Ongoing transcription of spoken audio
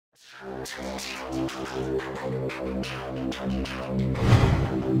Hello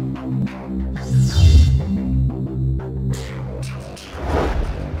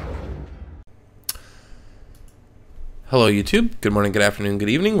YouTube, good morning, good afternoon, good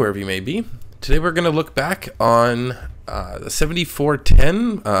evening, wherever you may be. Today we're going to look back on the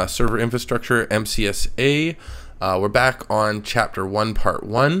 7410 server infrastructure MCSA. We're back on chapter 1 part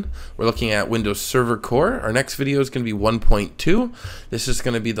 1. We're looking at Windows Server Core. Our next video is going to be 1.2. This is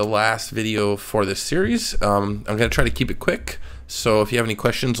going to be the last video for this series. I'm going to try to keep it quick, so if you have any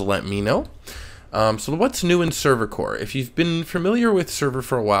questions, let me know. So what's new in Server Core? If you've been familiar with Server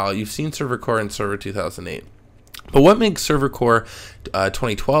for a while, you've seen Server Core in Server 2008. But what makes Server Core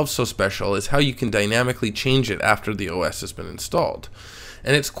 2012 so special is how you can dynamically change it after the OS has been installed.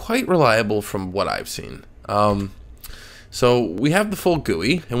 And it's quite reliable from what I've seen. So we have the full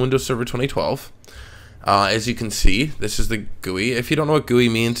GUI in Windows Server 2012. As you can see, this is the GUI. If you don't know what GUI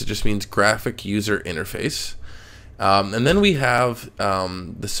means, it just means Graphic User Interface. And then we have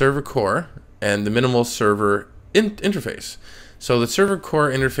the Server Core and the Minimal Server Interface. So the Server Core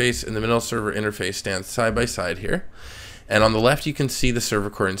interface and the Minimal Server interface stand side by side here. And on the left you can see the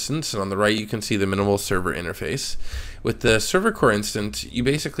Server Core instance, and on the right you can see the Minimal Server interface. With the Server Core instance, you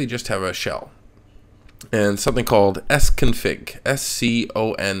basically just have a shell and something called sconfig,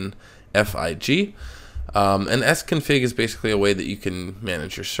 S-C-O-N-F-I-G. And sconfig is basically a way that you can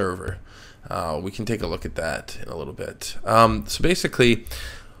manage your server. We can take a look at that in a little bit. So basically,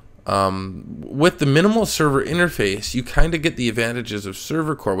 with the Minimal Server interface, you kind of get the advantages of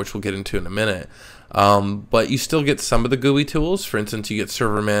Server Core, which we'll get into in a minute, but you still get some of the GUI tools. For instance, you get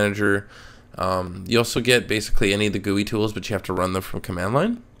Server Manager. You also get basically any of the GUI tools, but you have to run them from command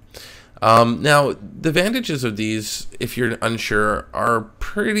line. Now, the advantages of these, if you're unsure, are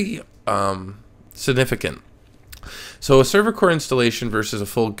pretty significant. So a Server Core installation versus a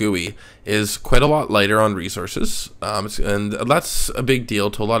full GUI is quite a lot lighter on resources, and that's a big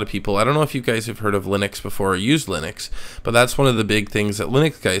deal to a lot of people. I don't know if you guys have heard of Linux before or used Linux, but that's one of the big things that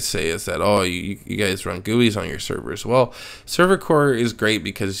Linux guys say is that, oh, you guys run GUIs on your servers. Well, Server Core is great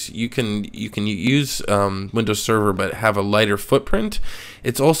because you can use Windows Server but have a lighter footprint.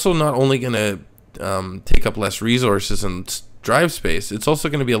 It's also not only going to take up less resources and drive space, it's also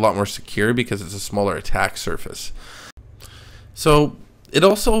going to be a lot more secure because it's a smaller attack surface. So it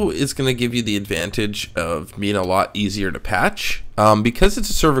also is going to give you the advantage of being a lot easier to patch. Because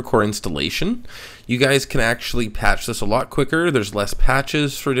it's a Server Core installation, you guys can actually patch this a lot quicker. There's less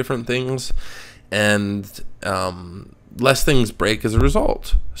patches for different things, and less things break as a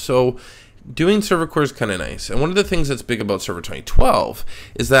result. So doing Server Core is kind of nice. And one of the things that's big about Server 2012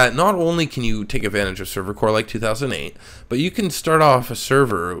 is that not only can you take advantage of Server Core like 2008, but you can start off a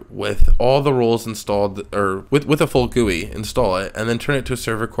server with all the roles installed, or with a full GUI, install it, and then turn it to a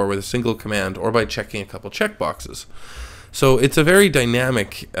Server Core with a single command or by checking a couple checkboxes. So it's a very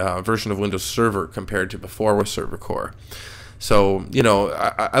dynamic version of Windows Server compared to before with Server Core. So, you know,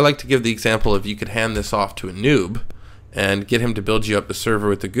 I like to give the example of you could hand this off to a noob and get him to build you up the server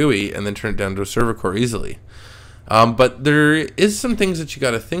with the GUI and then turn it down to a Server Core easily. But there is some things that you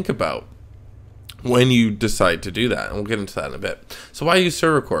got to think about when you decide to do that, and we'll get into that in a bit. So why use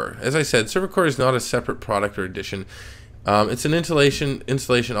Server Core? As I said, Server Core is not a separate product or addition. It's an installation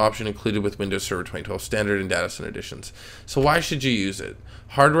option included with Windows Server 2012 Standard and Data Center editions. So why should you use it?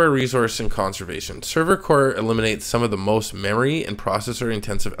 Hardware, resource, and conservation. Server Core eliminates some of the most memory and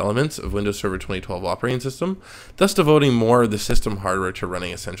processor-intensive elements of Windows Server 2012 operating system, thus devoting more of the system hardware to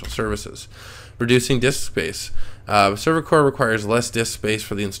running essential services. Reducing disk space. Server Core requires less disk space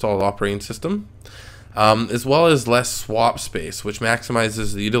for the installed operating system, as well as less swap space, which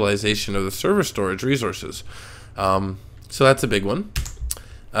maximizes the utilization of the server storage resources. So that's a big one.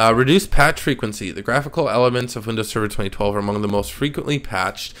 Reduced patch frequency. The graphical elements of Windows Server 2012 are among the most frequently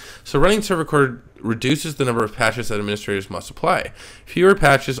patched, so running Server Core reduces the number of patches that administrators must apply. Fewer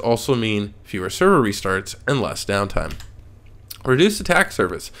patches also mean fewer server restarts and less downtime. Reduced attack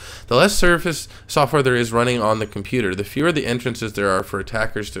surface. The less surface software there is running on the computer, the fewer the entrances there are for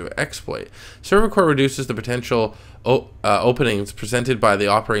attackers to exploit. Server Core reduces the potential openings presented by the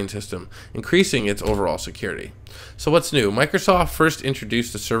operating system, increasing its overall security. So what's new? Microsoft first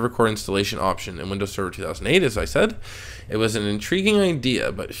introduced the Server Core installation option in Windows Server 2008, as I said. It was an intriguing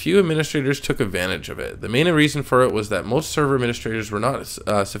idea, but few administrators took advantage of it. The main reason for it was that most server administrators were not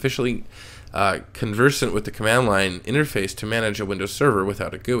sufficiently conversant with the command line interface to manage a Windows server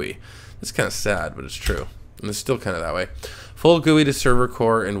without a GUI. It's kind of sad, but it's true. and it's still kind of that way. Full GUI to server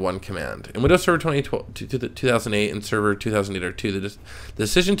core in one command. In Windows Server 2008 and Server 2008 R2, the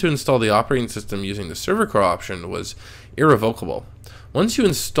decision to install the operating system using the server core option was irrevocable. Once you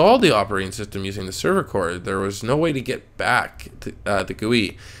install the operating system using the server core, there was no way to get back to the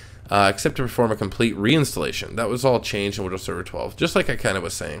GUI except to perform a complete reinstallation. That was all changed in Windows Server 12, just like I kind of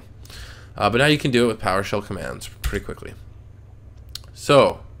was saying. But now you can do it with PowerShell commands pretty quickly.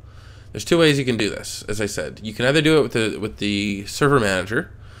 So there's two ways you can do this. As I said, you can either do it with the server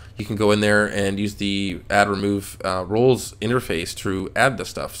manager. You can go in there and use the add remove roles interface to add the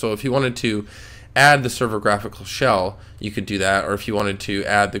stuff. So if you wanted to add the server graphical shell, you could do that. Or if you wanted to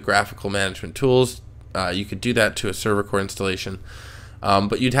add the graphical management tools, you could do that to a server core installation.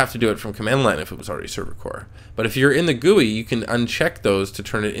 But you'd have to do it from command line if it was already server core. But if you're in the GUI, you can uncheck those to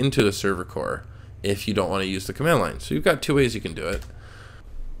turn it into a server core if you don't want to use the command line. So you've got two ways you can do it.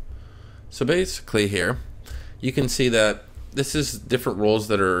 So basically here, you can see that this is different roles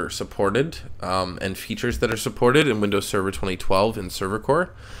that are supported and features that are supported in Windows Server 2012 in Server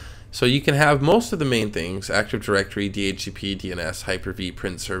Core. So you can have most of the main things: Active Directory, DHCP, DNS, Hyper-V,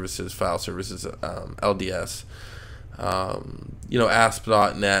 print services, file services, LDS,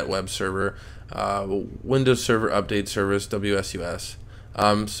 ASP.NET, web server, Windows Server Update Service, WSUS.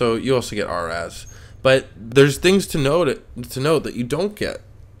 So you also get RAS. But there's things to note that you don't get.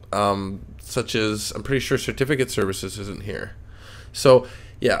 Such as, I'm pretty sure certificate services isn't here. So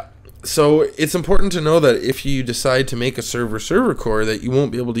yeah, so it's important to know that if you decide to make a server core, that you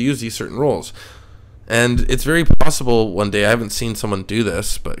won't be able to use these certain roles. And it's very possible one day, I haven't seen someone do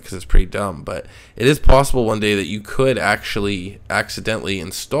this, but because it's pretty dumb, but it is possible one day that you could actually accidentally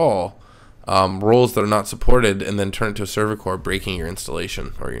install roles that are not supported and then turn it to a server core, breaking your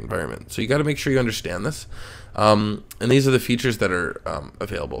installation or your environment. So you got to make sure you understand this. And these are the features that are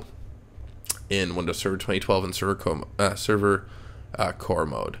available in Windows Server 2012 and server core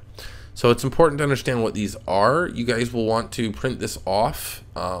mode. So it's important to understand what these are. You guys will want to print this off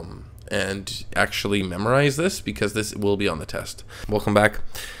and actually memorize this, because this will be on the test. Welcome back.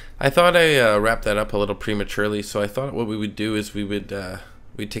 I thought I wrapped that up a little prematurely, so I thought what we would do is we'd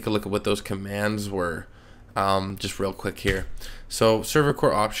take a look at what those commands were, just real quick here. So server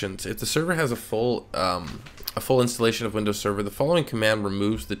core options. If the server has a full installation of Windows Server, the following command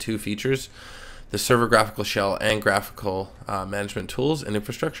removes the two features: the server graphical shell and graphical management tools and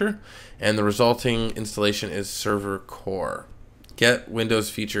infrastructure, and the resulting installation is server core. Get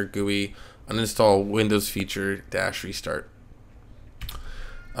Windows feature GUI, uninstall Windows feature -restart.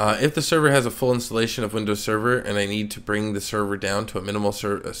 If the server has a full installation of Windows Server and I need to bring the server down to a minimal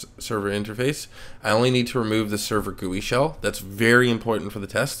server interface, I only need to remove the server GUI shell. That's very important for the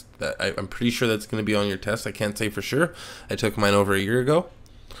test. I'm pretty sure that's going to be on your test. I can't say for sure. I took mine over a year ago.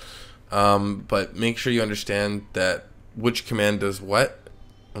 But make sure you understand that which command does what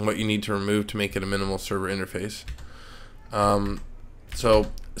and what you need to remove to make it a minimal server interface.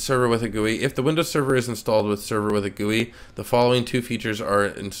 So server with a GUI. If the Windows Server is installed with server with a GUI, the following two features are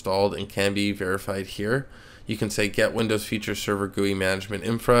installed and can be verified here. You can say get Windows feature server GUI management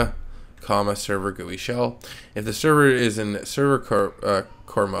infra, comma, server GUI shell. If the server is in server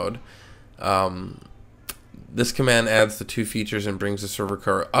core mode, this command adds the two features and brings the server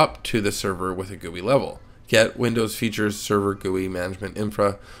core up to the server with a GUI level. Get Windows features server GUI management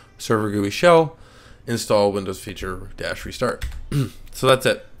infra, server GUI shell, install Windows feature -restart. So that's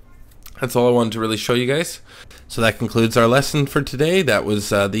it. That's all I wanted to really show you guys. So that concludes our lesson for today. That was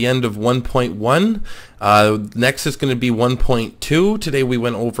the end of 1.1. Next is going to be 1.2. Today we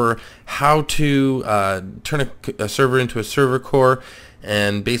went over how to turn a server into a server core,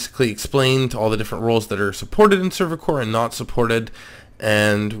 and basically explained all the different roles that are supported in server core and not supported.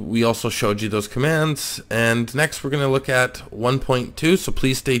 And we also showed you those commands. And next we're going to look at 1.2, so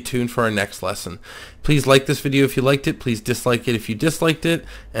please stay tuned for our next lesson. Please like this video if you liked it, please dislike it if you disliked it,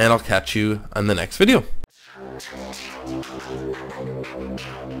 and I'll catch you on the next video.